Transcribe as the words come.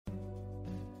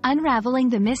Unraveling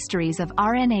the Mysteries of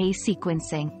RNA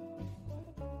Sequencing.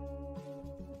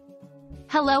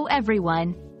 Hello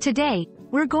everyone. Today,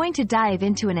 we're going to dive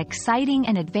into an exciting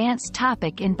and advanced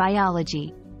topic in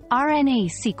biology: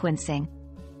 RNA sequencing.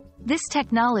 This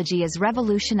technology is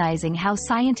revolutionizing how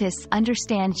scientists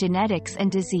understand genetics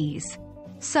and disease.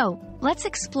 So, let's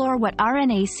explore what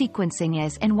RNA sequencing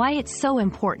is and why it's so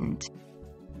important.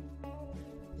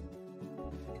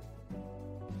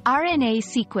 RNA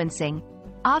sequencing,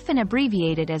 often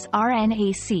abbreviated as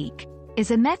RNA-seq, is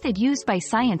a method used by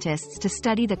scientists to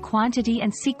study the quantity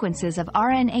and sequences of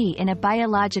RNA in a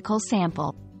biological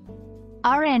sample.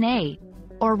 RNA,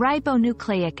 or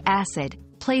ribonucleic acid,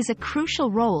 plays a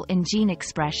crucial role in gene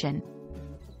expression.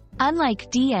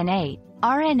 Unlike DNA,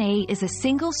 RNA is a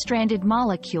single-stranded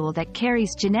molecule that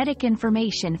carries genetic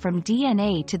information from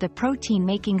DNA to the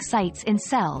protein-making sites in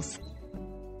cells.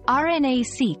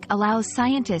 RNA-seq allows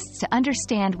scientists to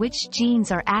understand which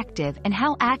genes are active and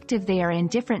how active they are in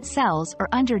different cells or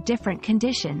under different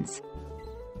conditions.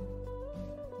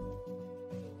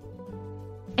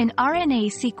 In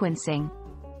RNA sequencing,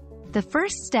 the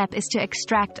first step is to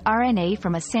extract RNA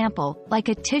from a sample, like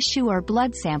a tissue or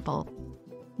blood sample.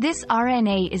 This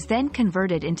RNA is then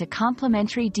converted into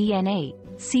complementary DNA,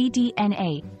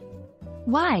 cDNA.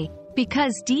 Why?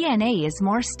 Because DNA is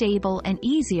more stable and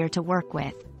easier to work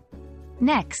with.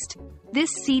 Next,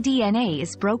 this cDNA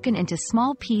is broken into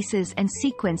small pieces and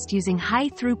sequenced using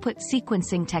high-throughput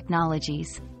sequencing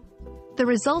technologies. The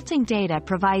resulting data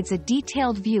provides a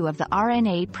detailed view of the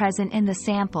RNA present in the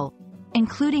sample,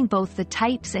 including both the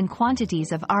types and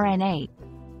quantities of RNA.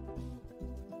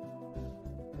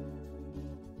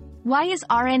 Why is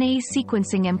RNA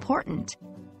sequencing important?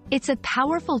 It's a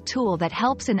powerful tool that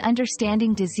helps in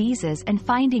understanding diseases and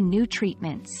finding new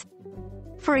treatments.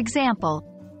 For example,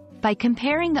 by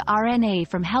comparing the RNA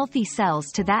from healthy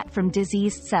cells to that from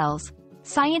diseased cells,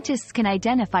 scientists can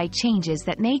identify changes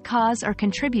that may cause or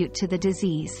contribute to the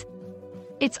disease.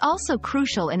 It's also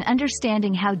crucial in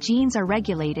understanding how genes are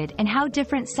regulated and how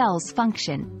different cells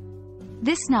function.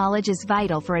 This knowledge is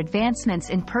vital for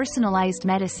advancements in personalized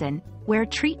medicine, where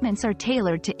treatments are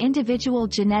tailored to individual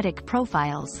genetic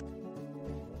profiles.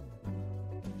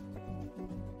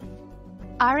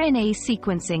 RNA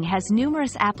sequencing has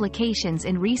numerous applications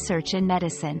in research and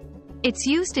medicine. It's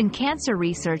used in cancer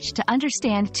research to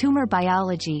understand tumor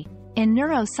biology, in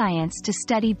neuroscience to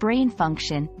study brain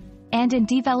function, and in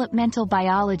developmental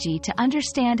biology to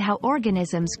understand how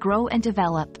organisms grow and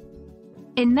develop.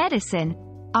 In medicine,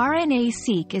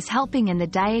 RNA-seq is helping in the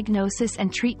diagnosis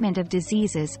and treatment of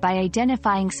diseases by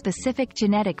identifying specific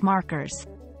genetic markers.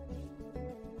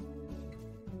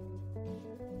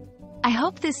 I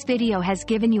hope this video has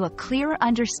given you a clearer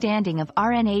understanding of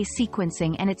RNA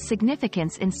sequencing and its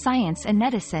significance in science and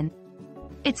medicine.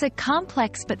 It's a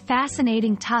complex but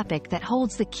fascinating topic that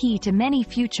holds the key to many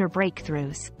future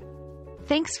breakthroughs.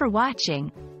 Thanks for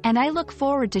watching, and I look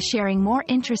forward to sharing more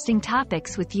interesting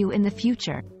topics with you in the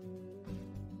future.